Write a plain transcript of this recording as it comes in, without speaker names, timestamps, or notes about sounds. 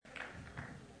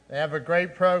They have a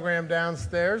great program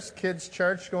downstairs, kids'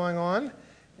 church going on,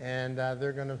 and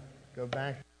they're going to go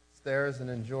back upstairs and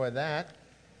enjoy that.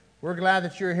 We're glad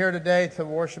that you're here today to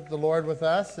worship the Lord with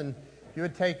us, and if you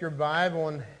would take your Bible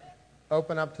and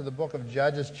open up to the book of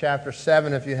Judges chapter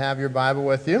 7 if you have your Bible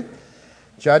with you.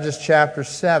 Judges chapter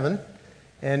 7,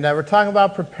 and we're talking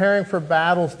about preparing for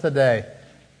battles today.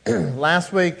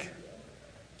 Last week,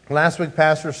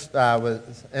 Pastor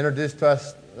was introduced to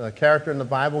us a character in the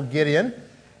Bible, Gideon.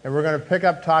 And we're going to pick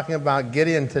up talking about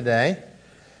Gideon today.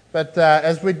 But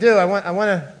as we do, I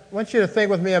want you to think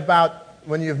with me about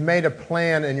when you've made a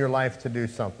plan in your life to do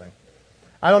something.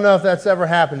 I don't know if that's ever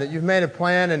happened, that you've made a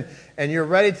plan and you're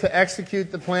ready to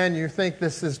execute the plan. You think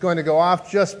this is going to go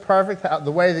off just perfect,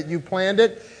 the way that you planned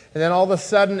it. And then all of a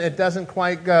sudden, it doesn't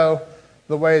quite go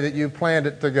the way that you planned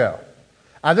it to go.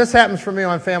 This happens for me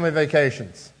on family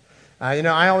vacations.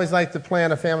 I always like to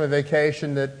plan a family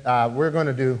vacation that we're going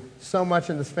to do so much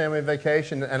in this family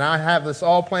vacation, and I have this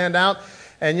all planned out.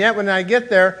 And yet when I get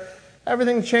there,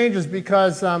 everything changes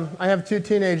because I have two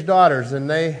teenage daughters, and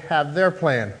they have their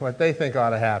plan, what they think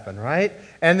ought to happen, right?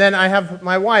 And then I have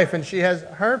my wife, and she has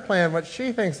her plan, what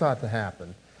she thinks ought to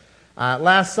happen.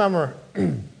 Last summer,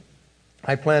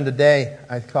 I planned a day.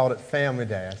 I called it Family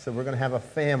Day. I said, we're going to have a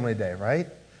family day, right?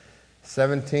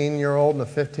 17-year-old and a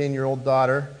 15-year-old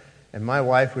daughter. And my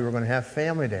wife, we were going to have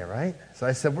family day, right? So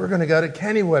I said, we're going to go to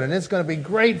Kennywood, and it's going to be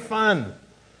great fun.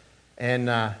 And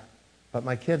but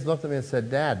my kids looked at me and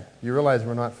said, Dad, you realize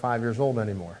we're not 5 years old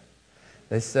anymore.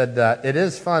 They said, it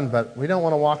is fun, but we don't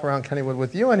want to walk around Kennywood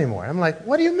with you anymore. I'm like,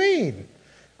 what do you mean?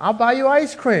 I'll buy you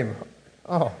ice cream.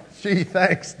 Oh, gee,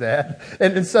 thanks, Dad.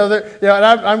 And so and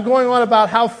I'm going on about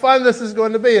how fun this is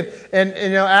going to be. And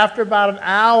after about an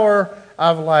hour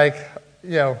of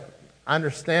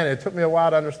understand. It took me a while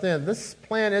to understand this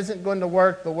plan isn't going to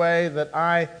work the way that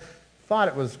I thought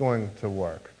it was going to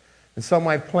work. And so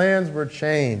my plans were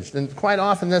changed. And quite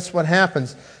often that's what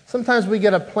happens. Sometimes we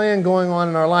get a plan going on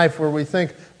in our life where we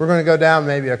think we're going to go down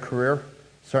maybe a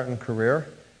certain career,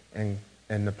 and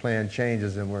the plan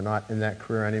changes and we're not in that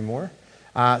career anymore.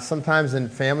 Sometimes in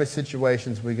family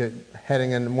situations we get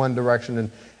heading in one direction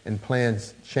and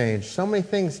plans change. So many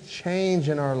things change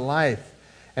in our life.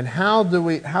 And how do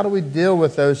we deal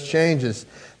with those changes?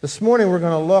 This morning we're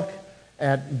going to look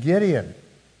at Gideon.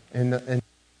 And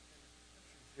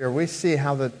here we see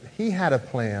how that he had a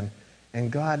plan,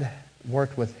 and God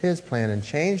worked with his plan and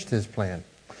changed his plan.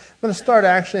 I'm going to start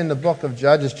actually in the book of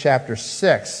Judges chapter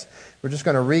 6. We're just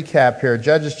going to recap here.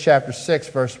 Judges chapter 6,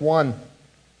 verse 1.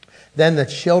 Then the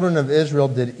children of Israel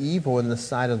did evil in the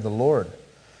sight of the Lord.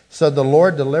 So the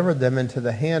Lord delivered them into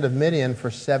the hand of Midian for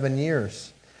 7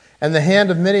 years. And the hand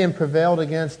of Midian prevailed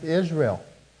against Israel.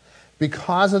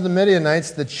 Because of the Midianites,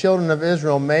 the children of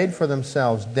Israel made for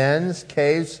themselves dens,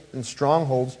 caves, and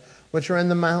strongholds, which are in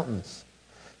the mountains.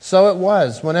 So it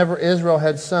was, whenever Israel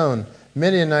had sown,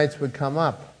 Midianites would come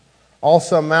up.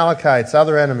 Also Amalekites,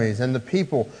 other enemies, and the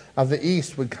people of the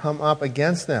east would come up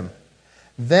against them.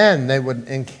 Then they would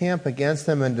encamp against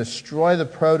them and destroy the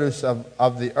produce of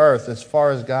the earth as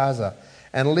far as Gaza,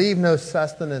 and leave no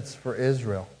sustenance for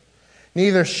Israel.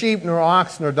 Neither sheep nor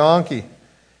ox nor donkey,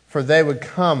 for they would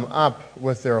come up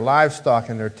with their livestock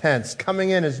and their tents,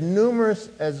 coming in as numerous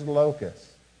as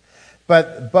locusts.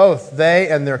 But both they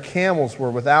and their camels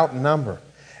were without number,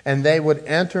 and they would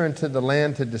enter into the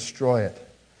land to destroy it.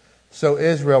 So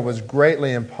Israel was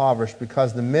greatly impoverished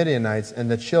because the Midianites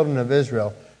and the children of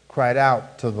Israel cried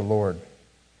out to the Lord.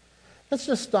 Let's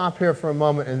just stop here for a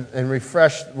moment and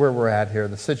refresh where we're at here,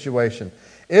 the situation.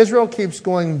 Israel keeps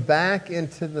going back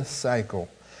into the cycle.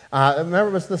 Remember,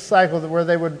 it was the cycle where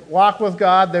they would walk with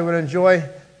God, they would enjoy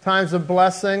times of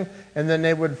blessing, and then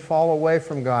they would fall away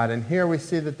from God. And here we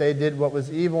see that they did what was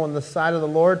evil in the sight of the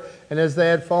Lord, and as they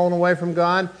had fallen away from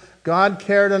God, God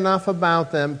cared enough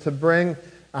about them to bring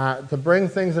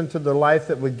things into their life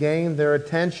that would gain their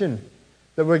attention,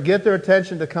 that would get their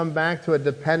attention to come back to a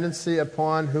dependency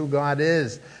upon who God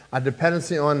is, a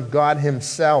dependency on God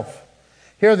Himself.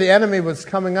 Here the enemy was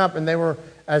coming up, and they were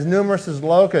as numerous as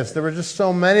locusts. There were just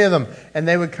so many of them. And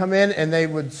they would come in, and they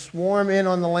would swarm in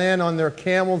on the land on their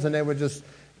camels, and they would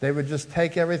just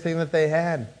take everything that they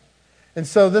had. And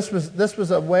so this was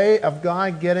a way of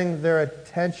God getting their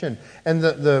attention. And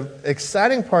the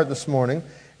exciting part this morning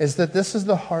is that this is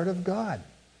the heart of God.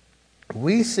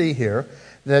 We see here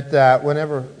that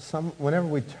whenever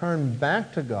we turn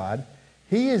back to God,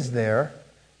 He is there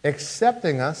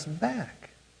accepting us back.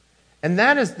 And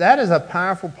that is a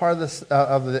powerful part of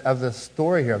the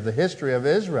story here, of the history of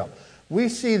Israel. We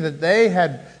see that they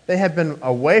had been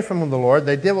away from the Lord.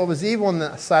 They did what was evil in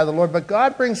the sight of the Lord. But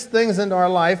God brings things into our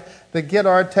life that get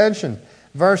our attention.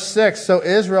 Verse 6, so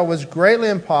Israel was greatly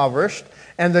impoverished,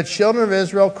 and the children of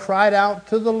Israel cried out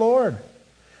to the Lord.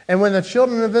 And when the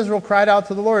children of Israel cried out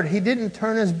to the Lord, he didn't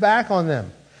turn his back on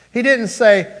them. He didn't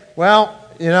say, well,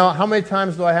 how many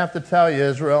times do I have to tell you,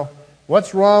 Israel?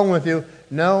 What's wrong with you?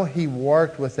 No, he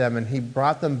worked with them, and he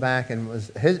brought them back, and it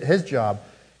was his job.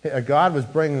 God was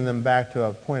bringing them back to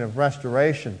a point of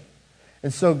restoration.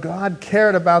 And so God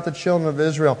cared about the children of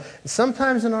Israel.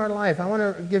 Sometimes in our life, I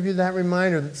want to give you that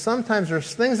reminder that sometimes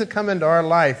there's things that come into our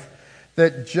life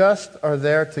that just are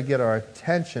there to get our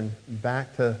attention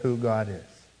back to who God is.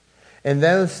 And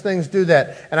those things do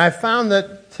that. And I found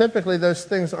that typically those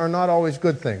things are not always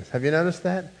good things. Have you noticed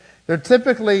that? They're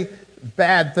typically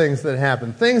bad things that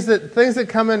happen. Things that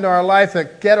come into our life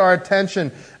that get our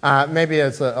attention. Maybe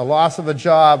it's a loss of a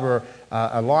job or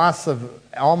a loss of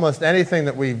almost anything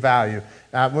that we value.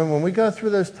 When we go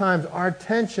through those times, our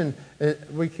attention,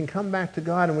 we can come back to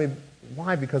God. And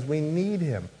why? Because we need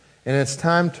Him. And it's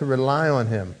time to rely on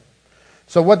Him.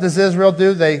 So what does Israel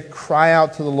do? They cry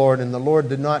out to the Lord, and the Lord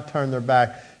did not turn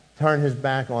His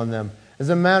back on them. As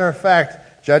a matter of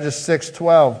fact, Judges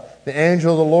 6:12, the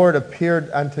angel of the Lord appeared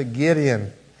unto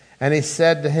Gideon, and he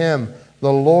said to him,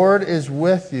 the Lord is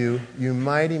with you, you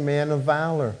mighty man of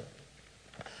valor.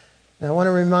 Now I want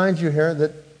to remind you here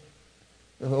that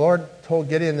the Lord told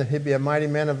Gideon that he'd be a mighty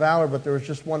man of valor, but there was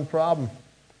just one problem.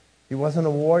 He wasn't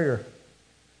a warrior.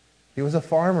 He was a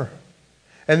farmer.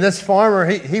 And this farmer,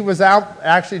 he was out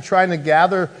actually trying to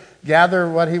gather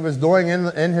what he was doing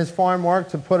in his farm work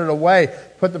to put it away,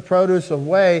 put the produce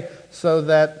away so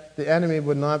that the enemy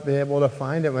would not be able to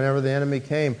find it whenever the enemy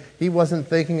came. He wasn't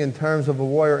thinking in terms of a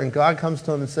warrior. And God comes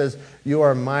to him and says, you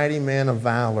are a mighty man of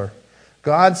valor.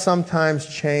 God sometimes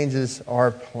changes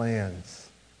our plans.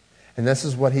 And this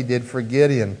is what He did for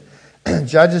Gideon.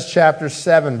 Judges chapter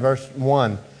 7, verse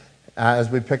 1, as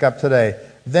we pick up today.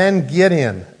 Then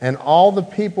Gideon and all the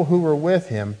people who were with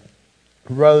him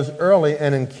rose early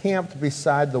and encamped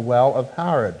beside the well of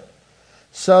Harod,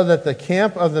 so that the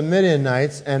camp of the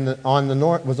Midianites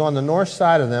was on the north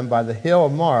side of them by the hill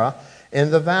of Moreh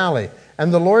in the valley.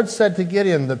 And the Lord said to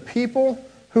Gideon, the people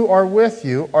who are with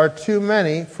you are too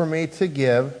many for me to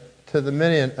give the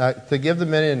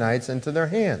Midianites into their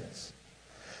hands.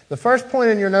 The first point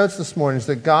in your notes this morning is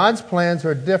that God's plans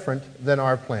are different than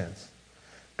our plans.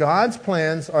 God's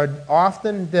plans are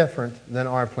often different than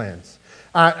our plans.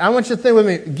 I want you to think with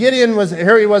me. Gideon was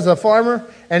a farmer,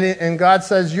 and God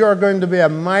says, you are going to be a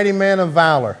mighty man of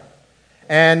valor.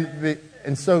 And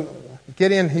so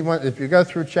Gideon, if you go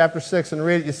through chapter 6 and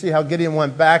read it, you see how Gideon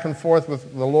went back and forth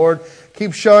with the Lord.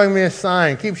 Keep showing me a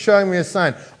sign. Keep showing me a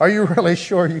sign. Are you really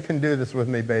sure you can do this with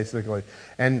me, basically?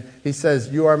 And he says,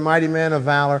 you are a mighty man of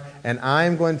valor, and I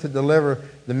am going to deliver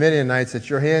the Midianites at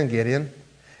your hand, Gideon.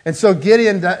 And so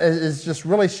Gideon is just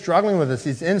really struggling with this.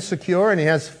 He's insecure and he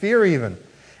has fear even.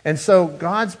 And so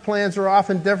God's plans are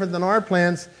often different than our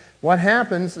plans. What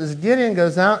happens is Gideon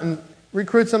goes out and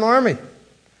recruits an army.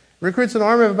 Recruits an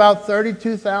army of about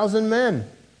 32,000 men.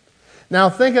 Now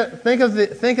think of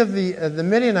the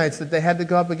Midianites that they had to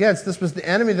go up against. This was the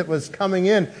enemy that was coming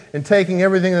in and taking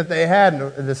everything that they had.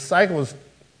 And the cycle was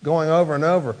going over and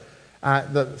over.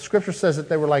 The scripture says that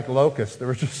they were like locusts. There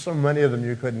were just so many of them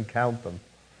you couldn't count them.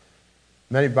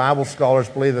 Many Bible scholars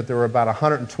believe that there were about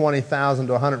 120,000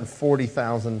 to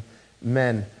 140,000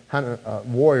 men,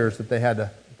 warriors that they had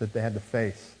to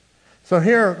face. So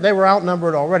here they were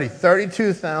outnumbered already,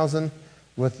 32,000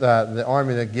 with the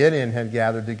army that Gideon had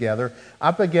gathered together,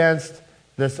 up against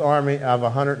this army of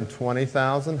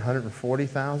 120,000,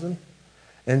 140,000.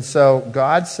 And so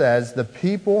God says, the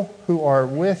people who are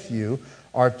with you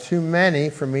are too many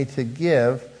for me to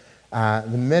give the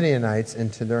Midianites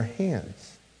into their hands.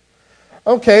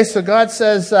 Okay, so God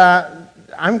says,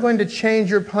 I'm going to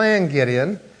change your plan,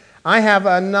 Gideon. I have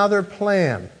another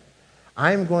plan.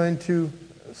 I'm going to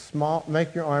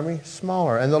make your army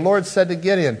smaller. And the Lord said to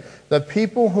Gideon, the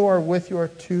people who are with you are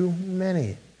too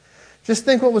many. Just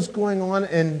think what was going on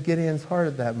in Gideon's heart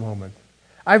at that moment.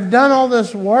 I've done all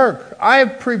this work. I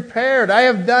have prepared. I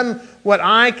have done what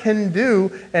I can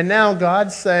do. And now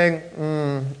God's saying,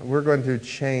 we're going to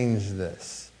change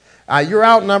this. You're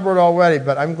outnumbered already,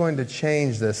 but I'm going to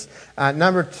change this.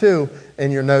 Number 2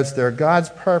 in your notes there, God's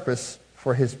purpose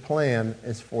for His plan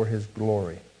is for His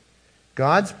glory.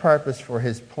 God's purpose for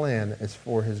His plan is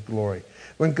for His glory.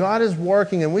 When God is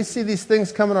working and we see these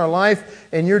things come in our life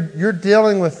and you're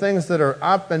dealing with things that are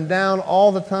up and down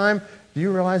all the time, do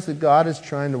you realize that God is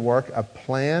trying to work a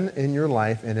plan in your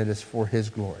life and it is for His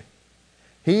glory?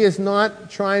 He is not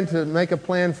trying to make a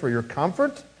plan for your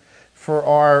comfort, for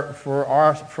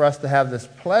us to have this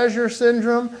pleasure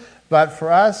syndrome, but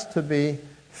for us to be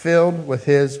filled with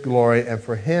His glory, and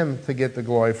for Him to get the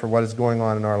glory for what is going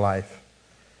on in our life.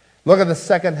 Look at the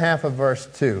second half of verse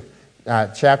 2,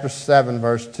 chapter 7,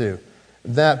 verse 2.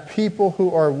 That people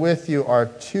who are with you are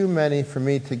too many for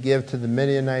me to give to the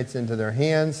Midianites into their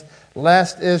hands,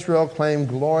 lest Israel claim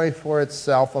glory for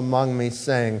itself among me,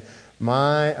 saying,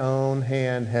 my own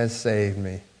hand has saved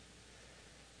me.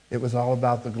 It was all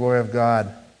about the glory of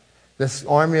God. This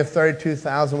army of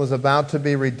 32,000 was about to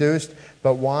be reduced,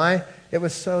 but why? It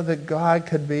was so that God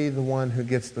could be the one who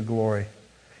gets the glory.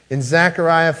 In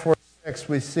Zechariah 4:6,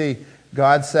 we see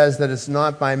God says that it's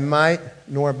not by might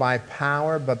nor by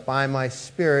power, but by my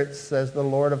Spirit, says the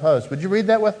Lord of hosts. Would you read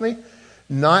that with me?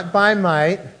 Not by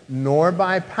might nor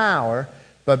by power,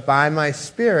 but by my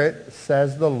Spirit,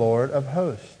 says the Lord of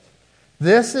hosts.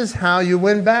 This is how you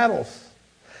win battles.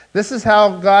 This is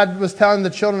how God was telling the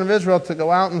children of Israel to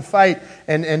go out and fight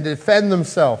and defend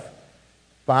themselves.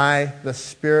 By the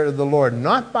Spirit of the Lord.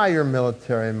 Not by your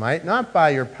military might, not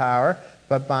by your power,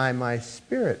 but by my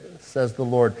Spirit, says the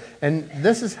Lord. And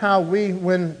this is how we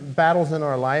win battles in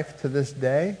our life to this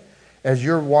day. As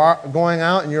you're going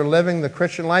out and you're living the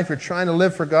Christian life, you're trying to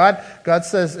live for God, God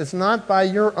says it's not by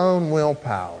your own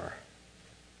willpower.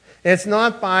 It's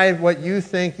not by what you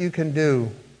think you can do.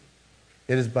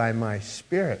 It is by my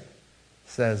Spirit,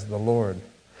 says the Lord.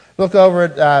 Look over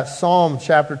at Psalm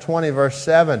chapter 20, verse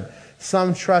 7.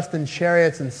 Some trust in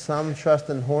chariots and some trust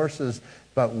in horses,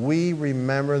 but we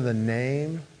remember the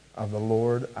name of the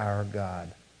Lord our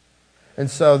God. And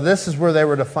so this is where they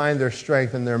were to find their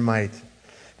strength and their might.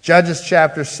 Judges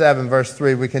chapter 7, verse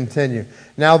 3, we continue.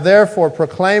 Now therefore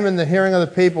proclaim in the hearing of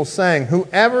the people, saying,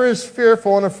 whoever is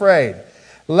fearful and afraid,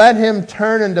 let him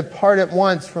turn and depart at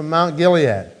once from Mount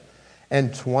Gilead.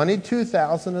 And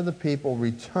 22,000 of the people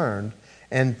returned,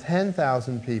 and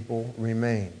 10,000 people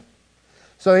remained.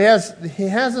 So he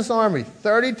has this army,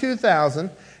 32,000,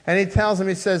 and he tells them,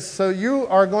 he says, so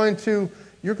you're going to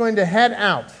head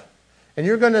out, and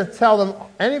you're going to tell them,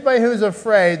 anybody who's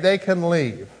afraid, they can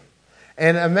leave.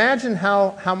 And imagine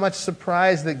how much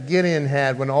surprise that Gideon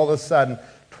had when all of a sudden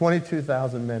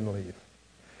 22,000 men leave.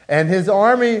 And his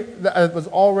army that was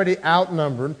already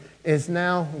outnumbered is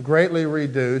now greatly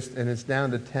reduced, and it's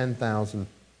down to 10,000.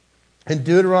 In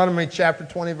Deuteronomy chapter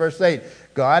 20, verse 8,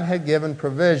 God had given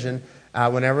provision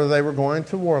whenever they were going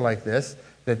to war like this,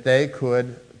 that they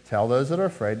could tell those that are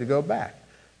afraid to go back.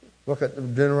 Look at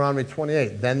Deuteronomy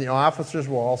 28. Then the officers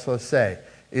will also say,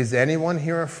 is anyone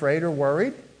here afraid or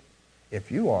worried? If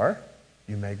you are,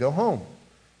 you may go home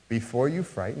before you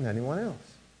frighten anyone else.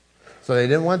 So they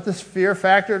didn't want this fear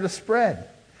factor to spread.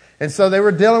 And so they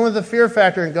were dealing with the fear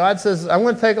factor, and God says, I'm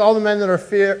going to take all the men that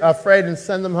are afraid and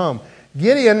send them home.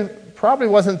 Gideon probably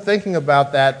wasn't thinking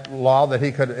about that law that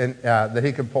he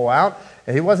could pull out.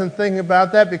 And he wasn't thinking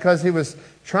about that because he was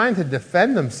trying to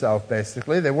defend himself,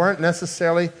 basically. They weren't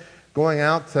necessarily going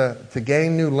out to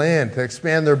gain new land, to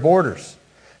expand their borders.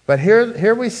 But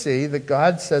here we see that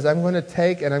God says, I'm going to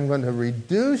take and I'm going to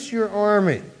reduce your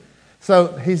army.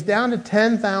 So he's down to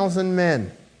 10,000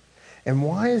 men. And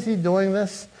why is he doing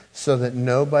this? So that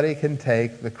nobody can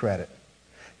take the credit.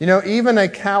 You know, even a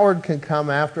coward can come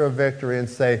after a victory and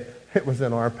say, it was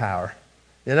in our power.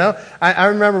 You know, I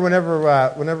remember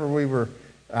whenever we were,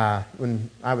 when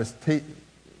I was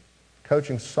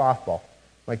coaching softball,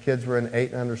 my kids were in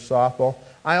 8 and under softball,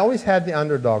 I always had the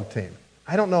underdog team.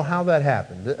 I don't know how that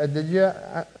happened. Did you?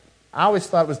 I always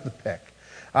thought it was the pick.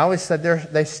 I always said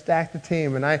they stacked the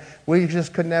team, and we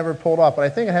just could never pull it off. But I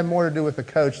think it had more to do with the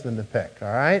coach than the pick,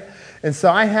 all right? And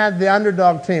so I had the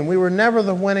underdog team. We were never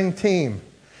the winning team.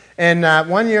 And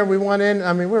one year we went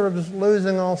in, we were just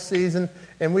losing all season,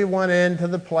 and we went into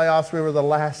the playoffs. We were the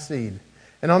last seed.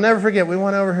 And I'll never forget, we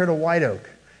went over here to White Oak,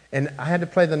 and I had to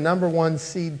play the number 1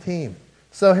 seed team.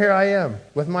 So here I am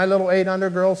with my little 8 under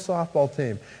girls softball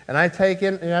team. And I take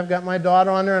in, and I've got my daughter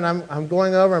on there, and I'm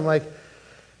going over, I'm like,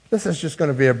 this is just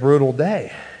going to be a brutal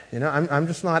day. You know, I'm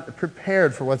just not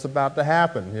prepared for what's about to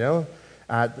happen, you know,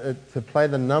 to play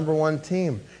the number 1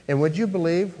 team. And would you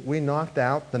believe we knocked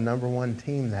out the number 1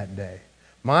 team that day?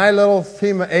 My little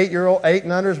team of 8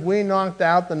 and unders, we knocked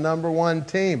out the number 1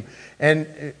 team.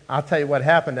 And I'll tell you what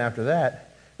happened after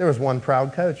that. There was one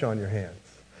proud coach on your hands.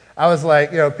 I was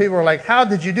like, you know, people were like, how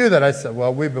did you do that? I said,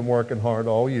 well, we've been working hard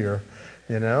all year,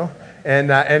 you know.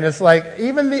 And it's like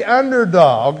even the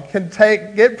underdog can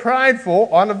get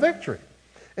prideful on a victory.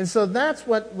 And so that's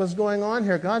what was going on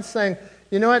here. God's saying,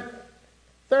 you know what,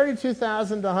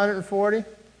 32,000 to 140,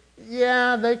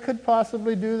 yeah, they could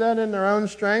possibly do that in their own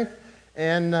strength,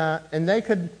 and they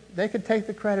could take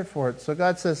the credit for it. So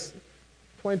God says,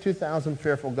 22,000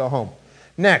 fearful, go home.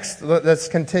 Next, let's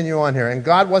continue on here. And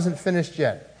God wasn't finished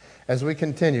yet. as we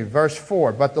continue. Verse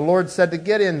 4, but the Lord said to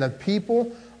Gideon, the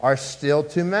people are still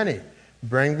too many.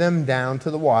 Bring them down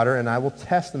to the water, and I will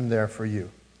test them there for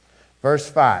you. Verse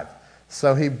 5,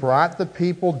 so he brought the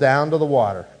people down to the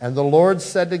water. And the Lord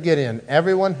said to Gideon,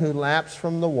 everyone who laps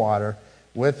from the water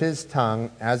with his tongue,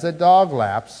 as a dog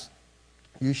laps,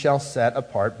 you shall set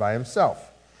apart by himself.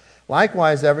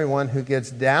 Likewise, everyone who gets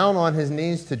down on his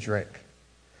knees to drink.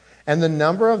 And the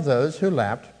number of those who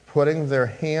lapped, putting their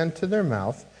hand to their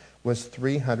mouth, was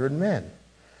 300 men.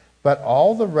 But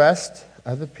all the rest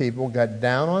of the people got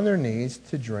down on their knees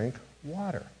to drink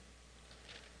water.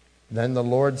 Then the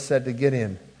Lord said to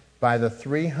Gideon, by the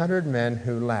 300 men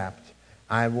who lapped,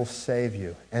 I will save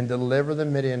you and deliver the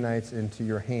Midianites into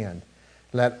your hand.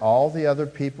 Let all the other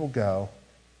people go,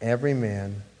 every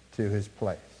man to his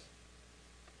place.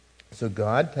 So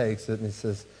God takes it and he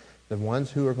says, the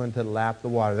ones who are going to lap the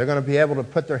water, they're going to be able to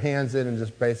put their hands in and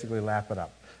just basically lap it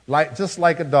up. Just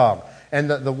like a dog. And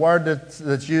the word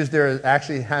that's used there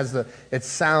actually has its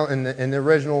sound, in the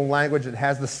original language, it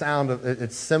has the sound of,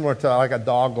 it's similar to like a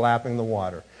dog lapping the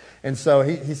water. And so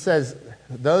he says,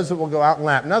 those that will go out and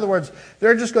lap. In other words,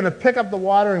 they're just going to pick up the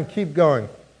water and keep going.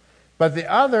 But the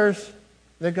others,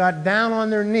 they got down on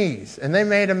their knees, and they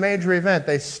made a major event.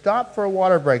 They stopped for a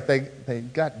water break. They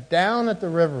got down at the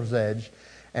river's edge,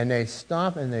 and they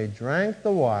stopped and they drank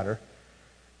the water.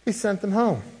 He sent them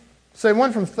home. So he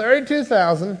went from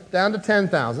 32,000 down to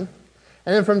 10,000,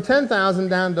 and then from 10,000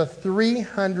 down to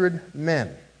 300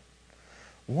 men.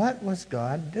 What was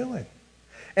God doing?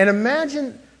 And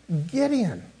imagine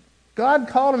Gideon. God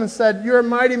called him and said, you're a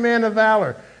mighty man of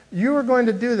valor. You are going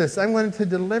to do this. I'm going to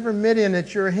deliver Midian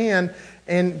at your hand.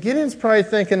 And Gideon's probably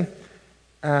thinking,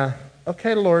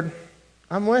 okay, Lord,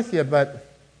 I'm with you,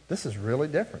 but this is really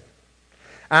different.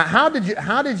 How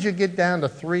did you get down to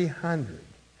 300?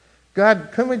 God,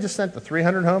 couldn't we just send the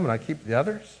 300 home and I keep the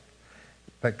others?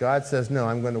 But God says, no,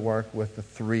 I'm going to work with the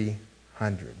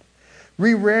 300.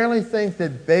 We rarely think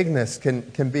that bigness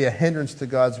can be a hindrance to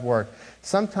God's work.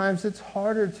 Sometimes it's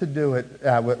harder to do it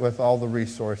with all the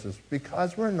resources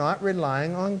because we're not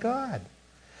relying on God.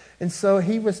 And so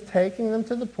he was taking them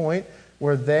to the point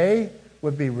where they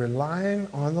would be relying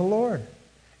on the Lord.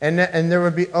 And there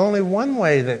would be only one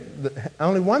way,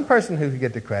 only one person who could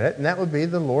get the credit, and that would be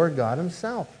the Lord God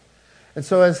himself. And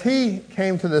so as he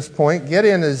came to this point,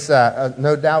 Gideon is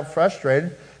no doubt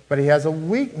frustrated, but he has a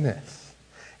weakness.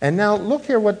 And now look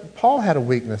here what Paul had a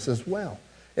weakness as well.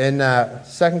 In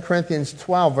 2 Corinthians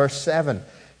 12, verse 7,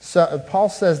 so Paul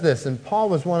says this, and Paul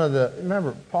was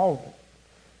remember, Paul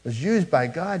was used by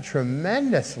God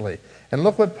tremendously. And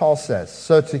look what Paul says.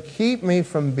 So to keep me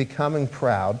from becoming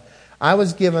proud, I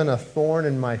was given a thorn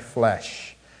in my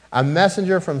flesh, a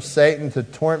messenger from Satan to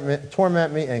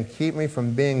torment me and keep me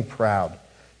from being proud.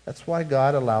 That's why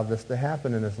God allowed this to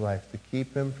happen in his life, to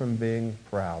keep him from being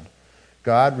proud.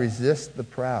 God resists the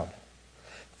proud.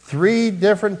 3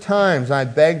 different times I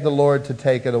begged the Lord to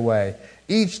take it away.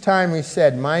 Each time he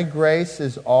said, my grace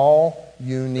is all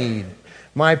you need.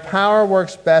 My power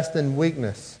works best in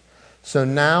weakness. So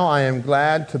now I am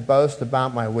glad to boast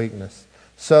about my weakness,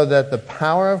 so that the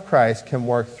power of Christ can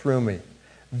work through me.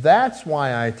 That's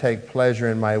why I take pleasure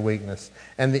in my weakness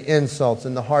and the insults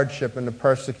and the hardship and the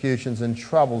persecutions and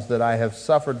troubles that I have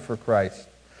suffered for Christ.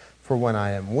 For when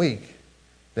I am weak,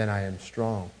 then I am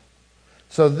strong.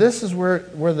 So this is where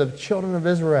the children of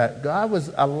Israel are at. God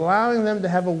was allowing them to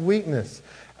have a weakness.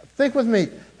 Think with me,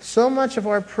 so much of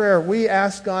our prayer, we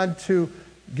ask God to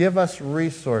give us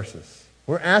resources.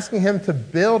 We're asking him to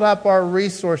build up our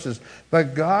resources.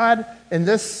 But God, in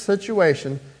this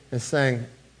situation, is saying,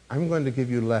 I'm going to give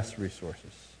you less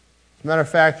resources. As a matter of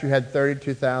fact, you had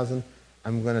 32,000.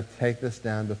 I'm going to take this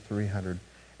down to 300.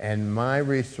 And my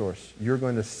resource, you're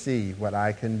going to see what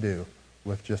I can do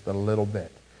with just a little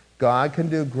bit. God can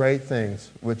do great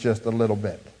things with just a little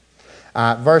bit.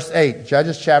 Verse 8,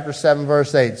 Judges chapter 7,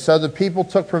 verse 8. So the people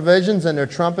took provisions and their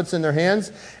trumpets in their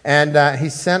hands, and he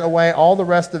sent away all the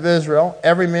rest of Israel,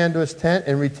 every man to his tent,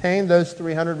 and retained those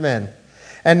 300 men.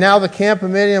 And now the camp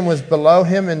of Midian was below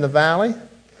him in the valley.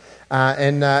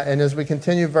 And as we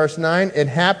continue, verse 9, it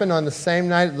happened on the same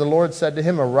night that the Lord said to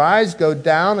him, arise, go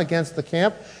down against the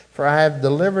camp, for I have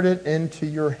delivered it into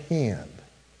your hand.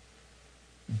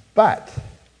 But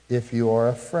if you are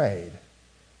afraid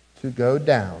to go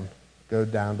down to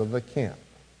the camp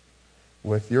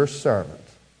with your servant.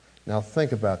 Now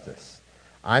think about this.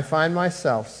 I find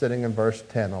myself sitting in verse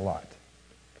 10 a lot.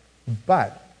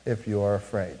 But if you are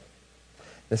afraid.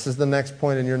 This is the next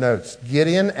point in your notes.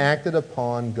 Gideon acted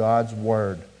upon God's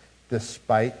word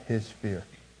despite his fear.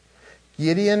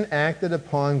 Gideon acted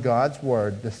upon God's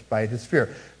word despite his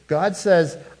fear. God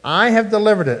says, I have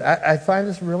delivered it. I find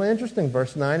this really interesting,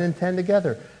 verse 9 and 10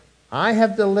 together. I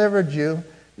have delivered you.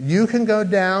 You can go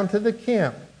down to the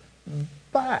camp.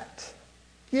 But,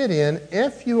 Gideon,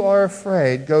 if you are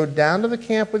afraid, go down to the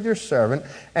camp with your servant,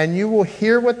 and you will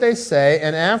hear what they say,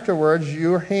 and afterwards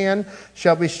your hand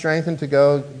shall be strengthened to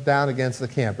go down against the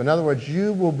camp. In other words,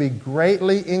 you will be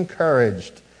greatly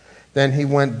encouraged. Then he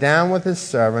went down with his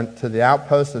servant to the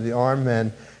outpost of the armed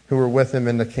men who were with him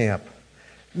in the camp.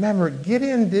 Remember,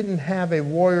 Gideon didn't have a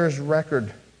warrior's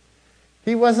record.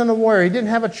 He wasn't a warrior. He didn't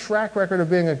have a track record of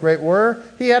being a great warrior.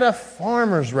 He had a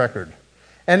farmer's record.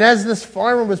 And as this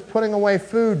farmer was putting away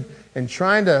food and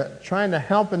trying to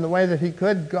help in the way that he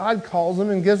could, God calls him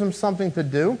and gives him something to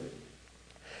do.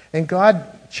 And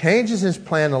God changes his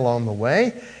plan along the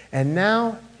way. And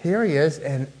now here he is,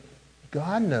 and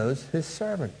God knows his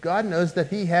servant. God knows that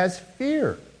he has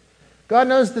fear. God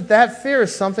knows that that fear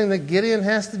is something that Gideon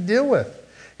has to deal with.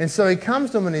 And so he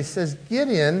comes to him and he says,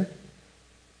 Gideon,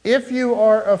 if you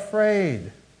are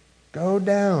afraid, go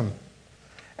down.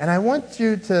 And I want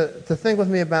you to think with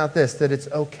me about this, that it's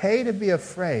okay to be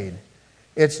afraid.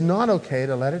 It's not okay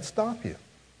to let it stop you.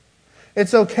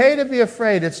 It's okay to be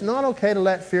afraid. It's not okay to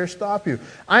let fear stop you.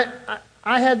 I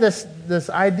had this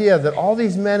idea that all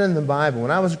these men in the Bible, when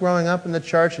I was growing up in the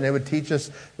church and they would teach us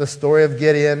the story of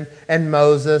Gideon and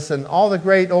Moses and all the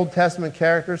great Old Testament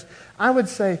characters, I would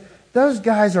say, those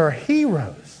guys are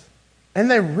heroes.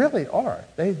 And they really are.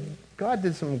 God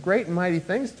did some great and mighty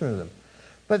things through them.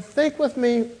 But think with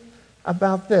me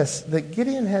about this, that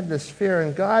Gideon had this fear,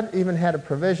 and God even had a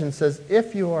provision, says,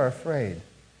 if you are afraid.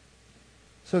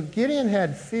 So Gideon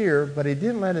had fear, but he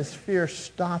didn't let his fear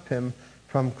stop him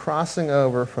from crossing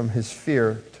over from his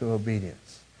fear to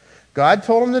obedience. God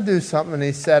told him to do something, and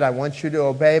he said, I want you to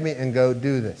obey me and go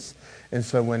do this. And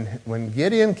so when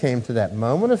Gideon came to that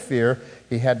moment of fear,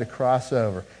 he had to cross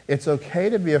over. It's okay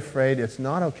to be afraid. It's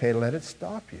not okay to let it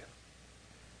stop you.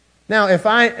 Now, if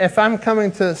I'm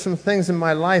coming to some things in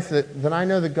my life that I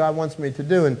know that God wants me to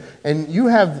do, and you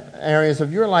have areas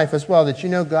of your life as well that you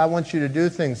know God wants you to do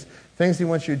things He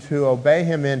wants you to obey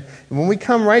Him in. And when we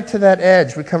come right to that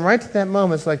edge, we come right to that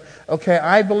moment, it's like, okay,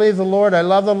 I believe the Lord, I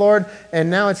love the Lord, and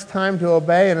now it's time to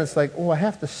obey, and it's like, oh, I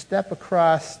have to step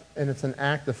across, and it's an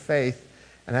act of faith,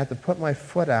 and I have to put my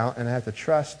foot out, and I have to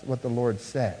trust what the Lord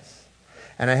says.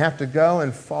 And I have to go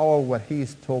and follow what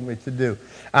He's told me to do.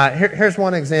 Here's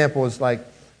one example. Is like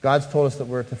God's told us that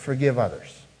we're to forgive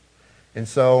others. And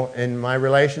so in my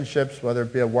relationships, whether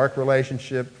it be a work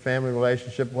relationship, family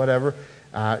relationship, whatever,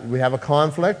 we have a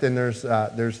conflict and there's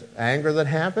anger that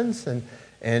happens.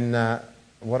 And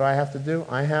what do I have to do?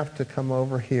 I have to come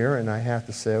over here and I have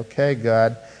to say, okay,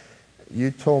 God, you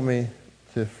told me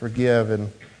to forgive.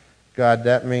 And God,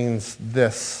 that means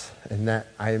this. And that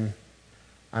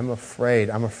I'm afraid.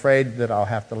 I'm afraid that I'll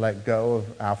have to let go.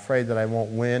 I'm afraid that I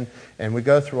won't win. And we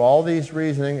go through all these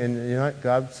reasoning, and you know what?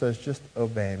 God says, just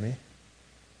obey me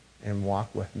and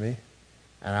walk with me,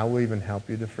 and I will even help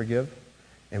you to forgive,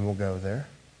 and we'll go there.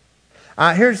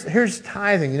 Here's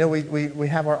tithing. You know, we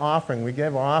have our offering. We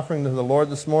gave our offering to the Lord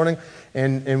this morning,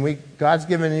 and God's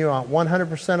given you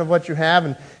 100% of what you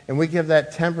have, and we give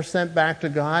that 10% back to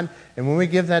God. And when we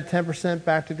give that 10%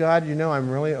 back to God, you know I'm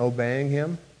really obeying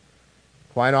Him.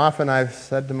 Quite often I've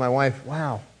said to my wife,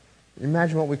 wow,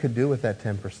 imagine what we could do with that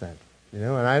 10%. You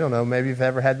know, and I don't know, maybe you've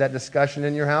ever had that discussion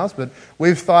in your house, but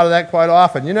we've thought of that quite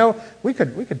often. You know, we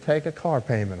could take a car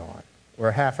payment on,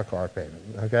 or half a car payment,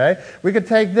 okay? We could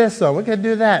take this on, we could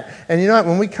do that. And you know what,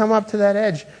 when we come up to that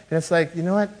edge, and it's like, you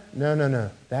know what, no,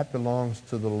 that belongs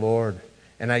to the Lord.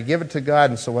 And I give it to God,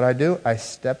 and so what I do, I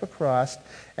step across,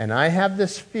 and I have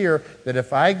this fear that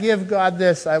if I give God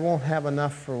this, I won't have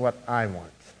enough for what I want.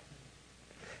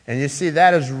 And you see,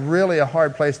 that is really a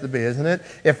hard place to be, isn't it?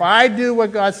 If I do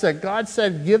what God said,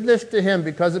 give this to Him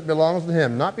because it belongs to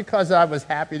Him. Not because I was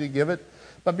happy to give it,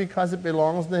 but because it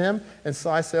belongs to Him. And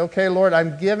so I say, okay, Lord,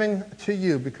 I'm giving to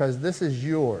you because this is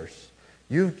yours.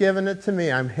 You've given it to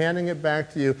me. I'm handing it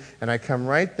back to you. And I come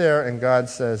right there, and God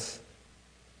says,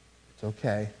 it's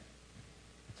okay.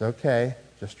 It's okay.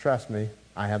 Just trust me.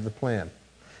 I have the plan.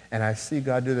 And I see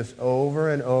God do this over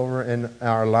and over in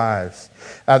our lives.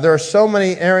 There are so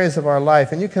many areas of our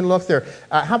life, and you can look there.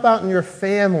 How about in your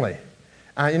family?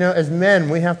 You know, as men,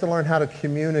 we have to learn how to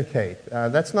communicate.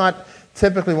 That's not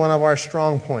typically one of our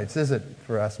strong points, is it,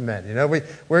 for us men? You know, we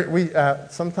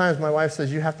sometimes my wife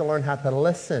says, you have to learn how to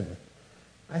listen.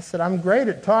 I said, I'm great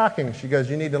at talking. She goes,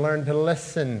 you need to learn to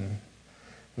listen.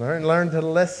 Learn to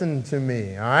listen to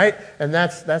me, all right? And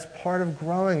that's part of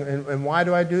growing. And why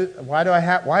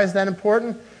is that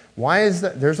important? Why is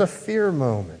that? There's a fear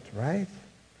moment, right?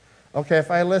 Okay,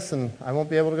 if I listen, I won't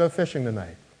be able to go fishing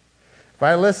tonight. If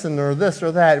I listen, or this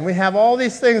or that. And we have all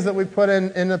these things that we put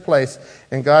into place.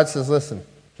 And God says, listen,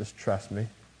 just trust me.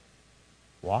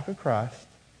 Walk across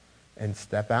and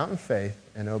step out in faith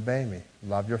and obey me.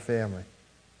 Love your family.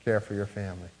 Care for your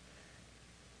family.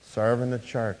 Serve in the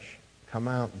church. Come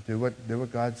out and do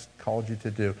what God's called you to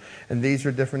do. And these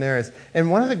are different areas. And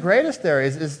one of the greatest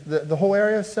areas is the whole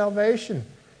area of salvation.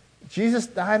 Jesus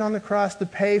died on the cross to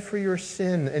pay for your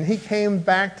sin. And he came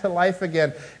back to life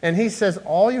again. And he says,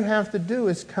 all you have to do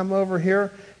is come over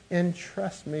here and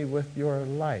trust me with your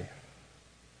life.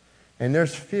 And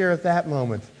there's fear at that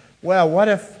moment. Well, what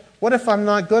if I'm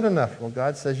not good enough? Well,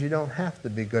 God says you don't have to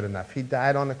be good enough. He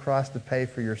died on the cross to pay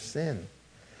for your sin.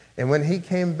 And when he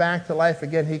came back to life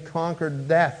again, he conquered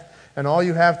death. And all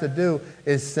you have to do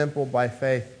is simple by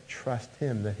faith, trust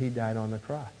him that he died on the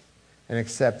cross and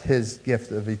accept his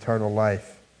gift of eternal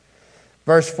life.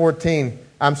 Verse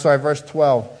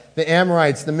 12. The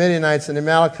Amorites, the Midianites, and the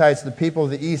Amalekites, the people of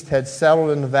the east, had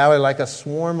settled in the valley like a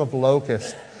swarm of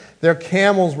locusts. Their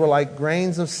camels were like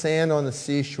grains of sand on the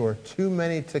seashore, too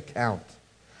many to count.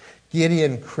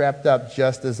 Gideon crept up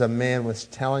just as a man was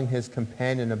telling his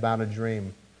companion about a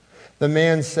dream. The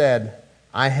man said,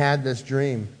 I had this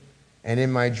dream, and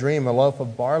in my dream a loaf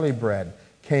of barley bread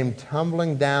came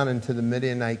tumbling down into the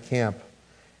Midianite camp.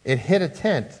 It hit a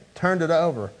tent, turned it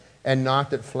over, and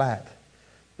knocked it flat.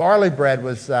 Barley bread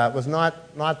was not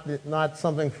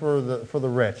something for the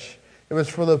rich. It was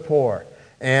for the poor.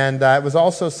 And it was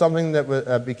also something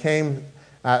that became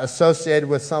associated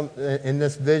with in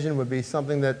this vision would be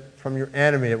something that from your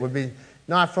enemy. It would be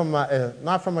not from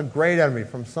a great enemy,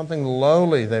 from something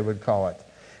lowly, they would call it.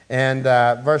 And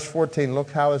verse 14,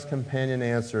 look how his companion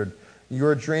answered.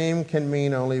 Your dream can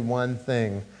mean only one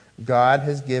thing. God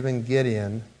has given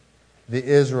Gideon, the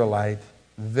Israelite,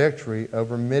 victory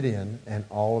over Midian and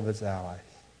all of its allies.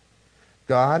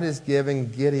 God is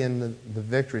giving Gideon the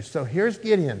victory. So here's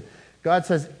Gideon. God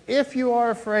says, if you are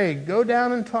afraid, go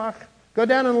down and talk. Go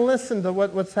down and listen to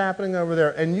what's happening over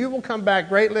there, and you will come back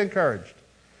greatly encouraged.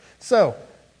 So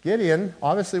Gideon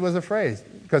obviously was afraid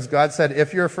because God said,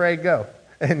 if you're afraid, go.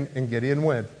 And Gideon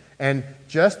went. And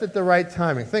just at the right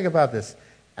timing, think about this.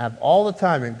 At all the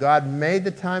timing, God made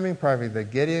the timing perfect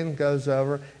that Gideon goes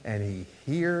over and he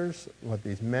hears what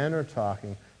these men are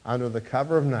talking under the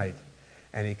cover of night.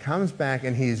 And he comes back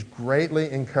and he's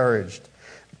greatly encouraged.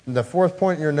 The fourth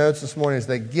point in your notes this morning is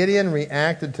that Gideon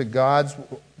reacted to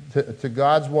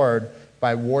God's word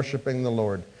by worshiping the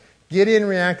Lord. Gideon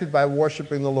reacted by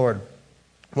worshiping the Lord.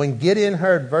 When Gideon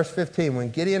heard, verse 15, when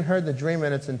Gideon heard the dream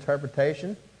and its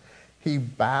interpretation, he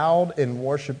bowed in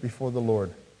worship before the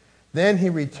Lord. Then he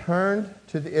returned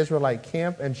to the Israelite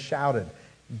camp and shouted,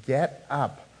 get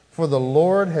up, for the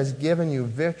Lord has given you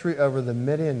victory over the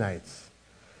Midianites.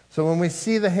 So when we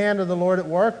see the hand of the Lord at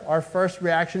work, our first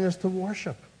reaction is to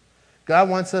worship. God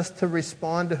wants us to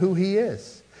respond to who he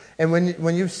is. And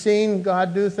when you've seen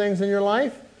God do things in your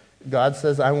life, God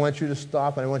says, I want you to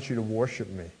stop and I want you to worship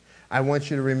me. I want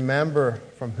you to remember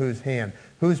from whose hand.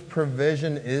 Whose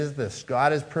provision is this?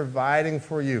 God is providing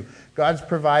for you. God's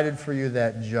provided for you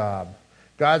that job.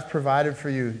 God's provided for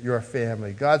you your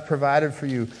family. God's provided for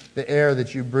you the air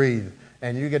that you breathe.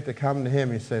 And you get to come to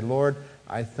him and you say, Lord,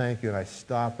 I thank you. And I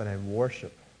stop and I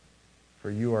worship,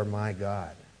 for you are my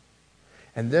God.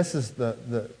 And this is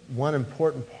the one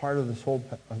important part of this whole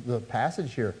the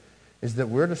passage here, is that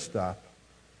we're to stop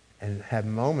and have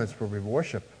moments where we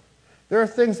worship. There are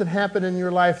things that happen in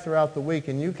your life throughout the week,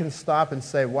 and you can stop and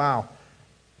say, wow,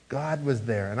 God was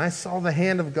there. And I saw the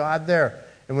hand of God there.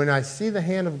 And when I see the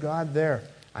hand of God there,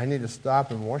 I need to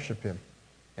stop and worship him.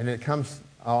 And it comes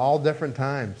all different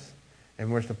times.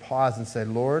 And we're to pause and say,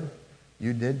 Lord,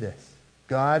 you did this.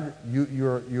 God,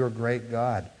 you're a great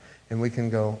God. And we can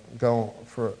go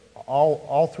for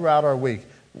all throughout our week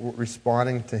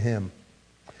responding to him.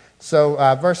 So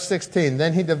verse 16,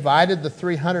 then he divided the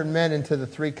 300 men into the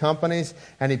 3 companies,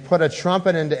 and he put a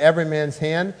trumpet into every man's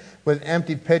hand with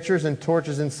empty pitchers and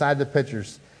torches inside the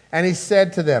pitchers. And he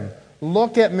said to them,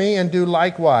 look at me and do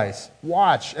likewise.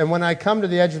 Watch, and when I come to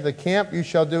the edge of the camp, you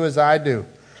shall do as I do.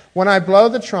 When I blow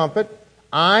the trumpet,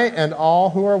 I and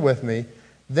all who are with me,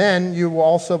 then you will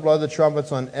also blow the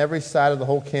trumpets on every side of the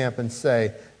whole camp and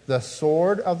say, the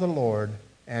sword of the Lord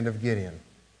and of Gideon.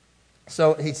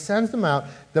 So he sends them out,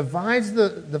 divides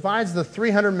the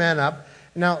 300 men up.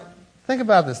 Now, think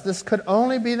about this. This could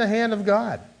only be the hand of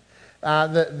God.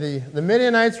 The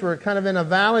Midianites were kind of in a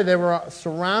valley. They were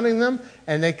surrounding them,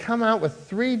 and they come out with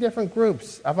 3 different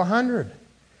groups of 100.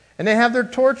 And they have their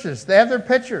torches. They have their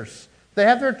pitchers. They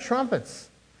have their trumpets.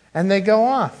 And they go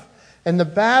off. And the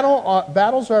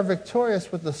battles are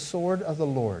victorious with the sword of the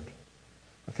Lord.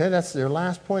 Okay, that's your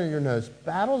last point of your notes.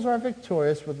 Battles are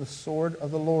victorious with the sword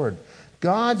of the Lord.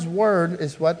 God's word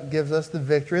is what gives us the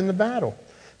victory in the battle.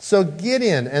 So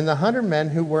Gideon and the 100 men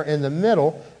who were in the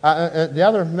middle, the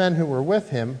other men who were with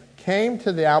him, came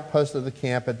to the outpost of the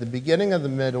camp at the beginning of the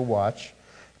middle watch,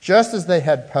 just as they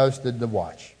had posted the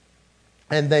watch.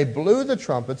 And they blew the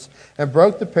trumpets and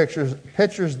broke the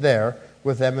pitchers there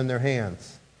with them in their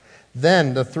hands.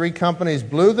 Then the 3 companies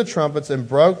blew the trumpets and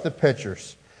broke the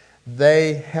pitchers.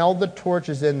 They held the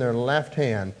torches in their left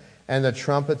hand and the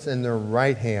trumpets in their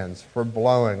right hands for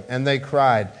blowing. And they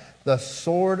cried, "The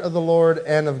sword of the Lord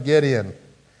and of Gideon."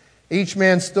 Each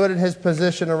man stood at his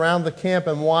position around the camp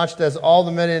and watched as all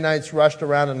the Midianites rushed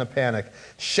around in a panic,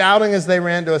 shouting as they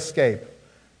ran to escape.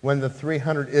 When the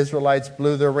 300 Israelites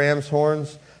blew their ram's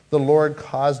horns, the Lord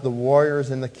caused the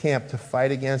warriors in the camp to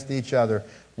fight against each other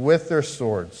with their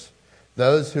swords.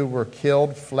 Those who were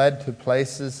killed fled to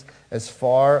places as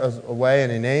far away,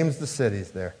 and he names the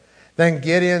cities there. Then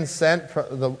Gideon sent for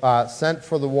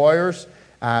the warriors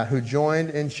who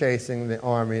joined in chasing the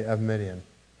army of Midian.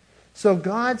 So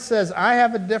God says, I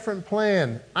have a different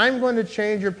plan. I'm going to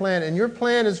change your plan, and your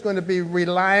plan is going to be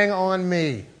relying on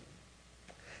me.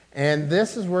 And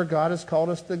this is where God has called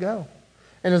us to go.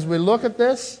 And as we look at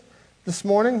this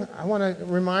morning, I want to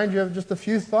remind you of just a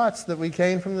few thoughts that we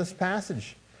gained from this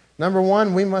passage. Number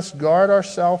one, we must guard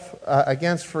ourselves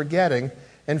against forgetting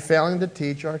and failing to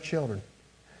teach our children.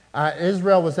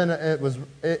 Israel was in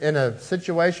a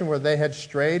situation where they had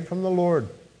strayed from the Lord.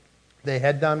 They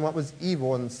had done what was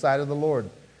evil in the sight of the Lord.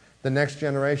 The next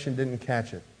generation didn't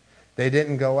catch it. They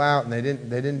didn't go out and they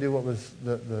didn't do what was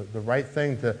the right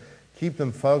thing to keep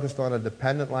them focused on a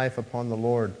dependent life upon the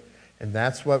Lord. And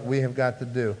that's what we have got to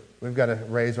do. We've got to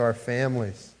raise our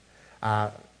families.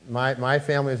 My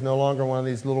family is no longer one of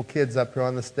these little kids up here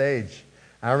on the stage.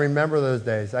 I remember those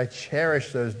days. I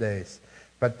cherish those days.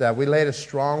 But we laid a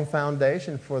strong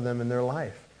foundation for them in their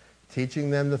life,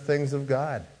 teaching them the things of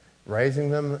God,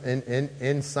 raising them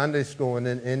in Sunday school and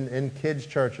in kids'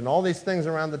 church and all these things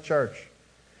around the church.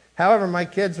 However, my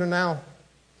kids are now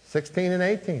 16 and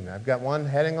 18. I've got one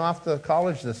heading off to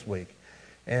college this week.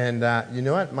 And you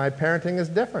know what? My parenting is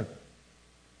different.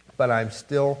 But I'm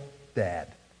still dad.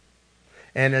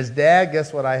 And as dad,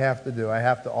 guess what I have to do? I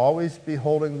have to always be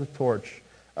holding the torch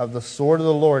of the sword of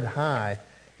the Lord high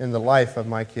in the life of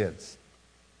my kids.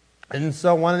 And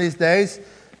so one of these days,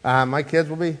 my kids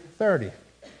will be 30.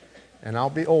 And I'll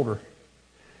be older.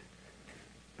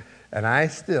 And I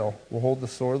still will hold the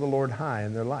sword of the Lord high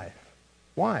in their life.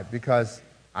 Why? Because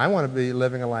I want to be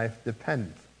living a life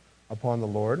dependent upon the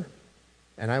Lord.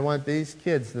 And I want these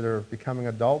kids that are becoming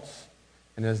adults,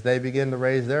 and as they begin to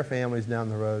raise their families down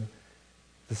the road,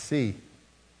 to see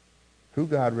who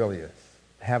God really is,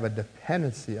 have a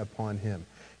dependency upon Him,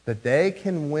 that they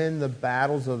can win the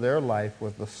battles of their life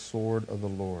with the sword of the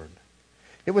Lord.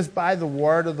 It was by the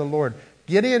word of the Lord.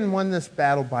 Gideon won this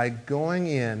battle by going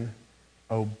in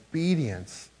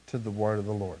obedience to the word of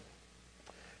the Lord.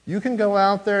 You can go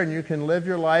out there and you can live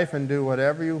your life and do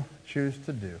whatever you choose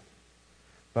to do.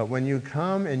 But when you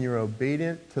come and you're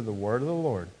obedient to the word of the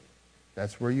Lord,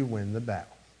 that's where you win the battle.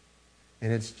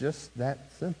 And it's just that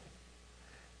simple.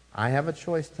 I have a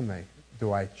choice to make.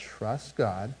 Do I trust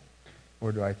God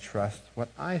or do I trust what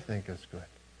I think is good?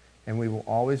 And we will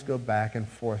always go back and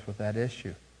forth with that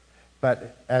issue.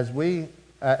 But as we,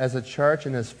 as a church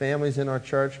and as families in our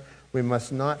church, we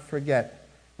must not forget,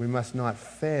 we must not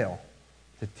fail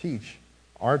to teach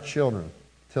our children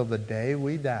till the day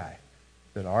we die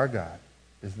that our God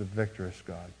is the victorious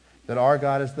God, that our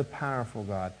God is the powerful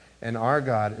God, and our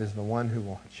God is the one who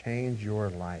will change your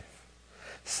life.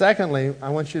 Secondly, I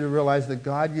want you to realize that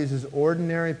God uses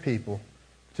ordinary people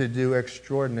to do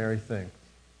extraordinary things.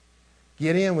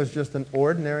 Gideon was just an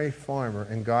ordinary farmer,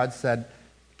 and God said,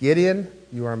 Gideon,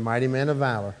 you are a mighty man of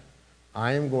valor.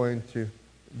 I am going to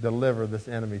deliver this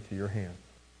enemy to your hand.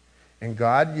 And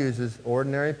God uses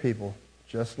ordinary people,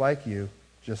 just like you,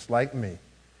 just like me,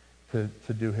 to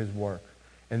do His work.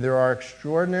 And there are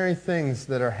extraordinary things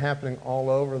that are happening all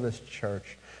over this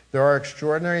church. There are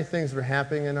extraordinary things that are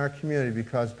happening in our community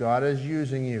because God is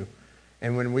using you.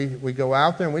 And when we go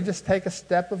out there and we just take a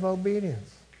step of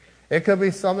obedience. It could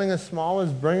be something as small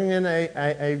as bringing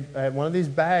in one of these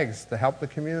bags to help the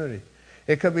community.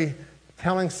 It could be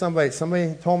telling somebody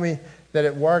told me that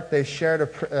at work they shared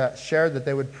that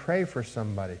they would pray for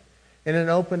somebody. And it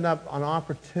opened up an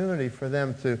opportunity for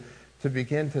them to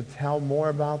begin to tell more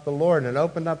about the Lord. And it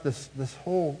opened up this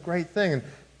whole great thing. And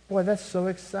boy, that's so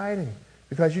exciting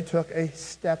because you took a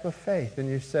step of faith and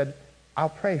you said, I'll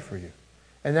pray for you.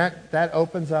 And that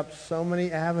opens up so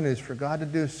many avenues for God to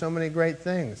do so many great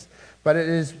things. But it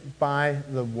is by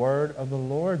the word of the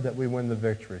Lord that we win the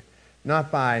victory,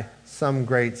 not by some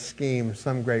great scheme,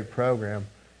 some great program.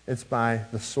 It's by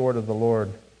the sword of the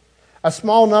Lord. A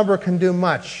small number can do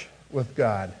much with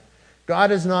God.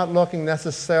 God is not looking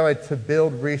necessarily to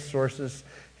build resources.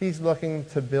 He's looking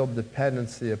to build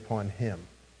dependency upon Him.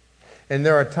 And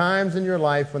there are times in your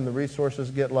life when the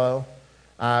resources get low.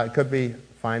 It could be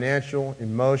financial,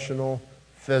 emotional,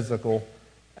 physical.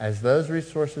 As those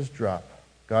resources drop,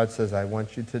 God says, I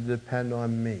want you to depend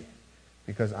on me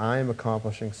because I am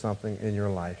accomplishing something in your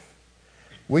life.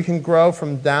 We can grow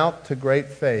from doubt to great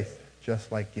faith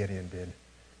just like Gideon did.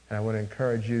 And I want to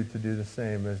encourage you to do the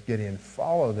same as Gideon.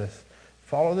 Follow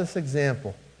this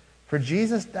example. For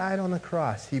Jesus died on the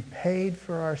cross. He paid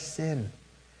for our sin.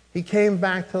 He came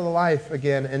back to life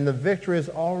again, and the victory has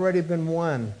already been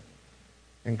won.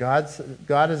 And God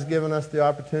has given us the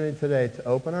opportunity today to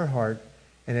open our heart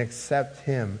and accept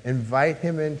Him. Invite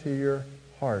Him into your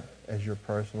heart as your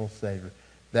personal Savior.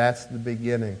 That's the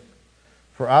beginning.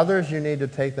 For others, you need to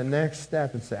take the next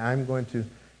step and say, I'm going to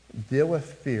deal with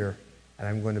fear, and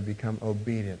I'm going to become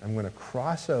obedient. I'm going to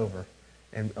cross over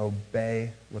and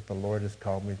obey what the Lord has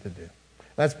called me to do.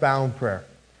 Let's bow in prayer.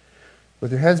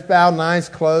 With your heads bowed and eyes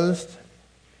closed,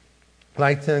 I'd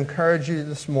like to encourage you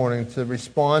this morning to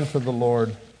respond to the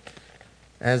Lord.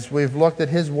 As we've looked at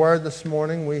His Word this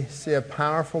morning, we see a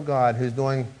powerful God who's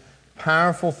doing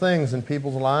powerful things in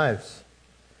people's lives.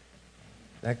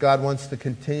 That God wants to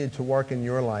continue to work in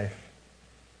your life.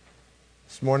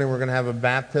 This morning we're going to have a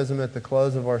baptism at the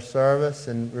close of our service,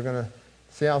 and we're going to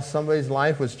see how somebody's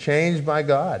life was changed by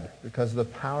God because of the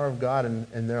power of God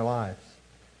in their lives.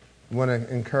 I want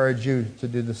to encourage you to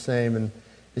do the same. And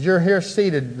as you're here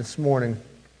seated this morning,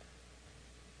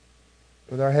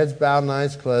 with our heads bowed and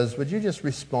eyes closed, would you just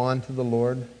respond to the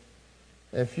Lord?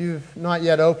 If you've not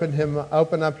yet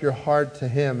open up your heart to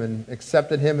Him and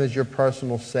accepted Him as your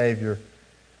personal Savior,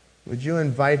 would you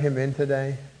invite Him in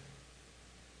today?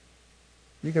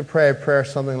 You can pray a prayer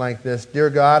something like this. Dear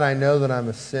God, I know that I'm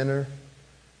a sinner.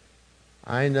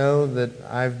 I know that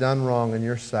I've done wrong in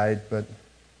your sight, but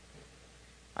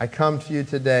I come to you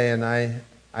today and I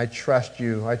trust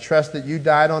you. I trust that you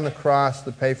died on the cross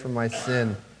to pay for my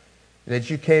sin, and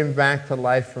that you came back to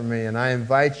life for me, and I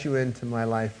invite you into my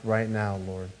life right now,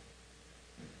 Lord.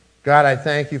 God, I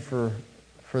thank you for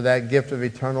that gift of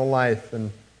eternal life,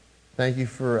 and thank you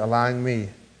for allowing me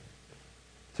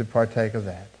to partake of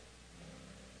that.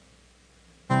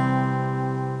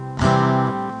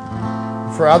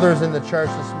 For others in the church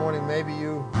this morning, maybe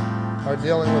you are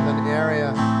dealing with an area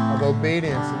of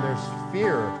obedience and there's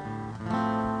fear.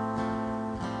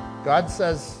 God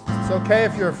says, it's okay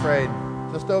if you're afraid.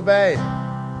 Just obey.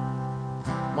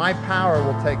 My power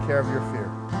will take care of your fear.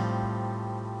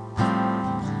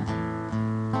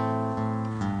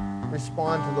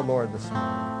 Respond to the Lord this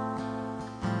morning.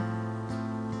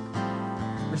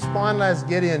 Respond as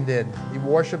Gideon did. He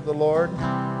worshiped the Lord,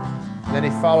 and then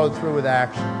he followed through with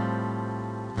action.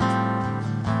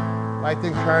 I'd like to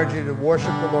encourage you to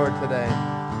worship the Lord today.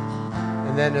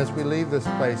 And then as we leave this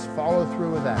place, follow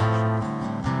through with action.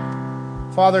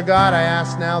 Father God, I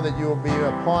ask now that you will be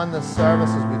upon this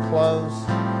service as we close.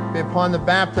 Be upon the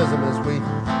baptism as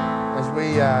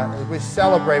we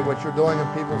celebrate what you're doing in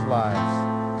people's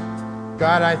lives.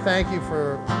 God, I thank you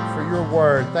for your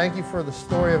word. Thank you for the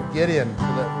story of Gideon,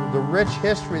 for the rich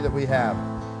history that we have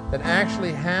that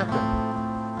actually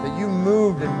happened, that you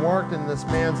moved and worked in this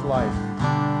man's life.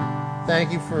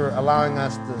 Thank you for allowing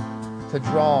us to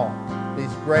draw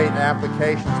these great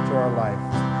applications to our life.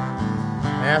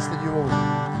 I ask that you will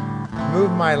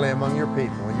move mightily among your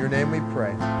people. In your name we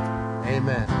pray.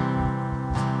 Amen.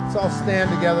 Let's all stand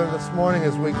together this morning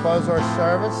as we close our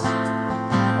service.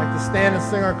 I'd like to stand and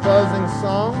sing our closing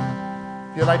song.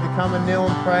 If you'd like to come and kneel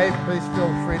and pray, please feel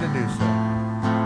free to do so.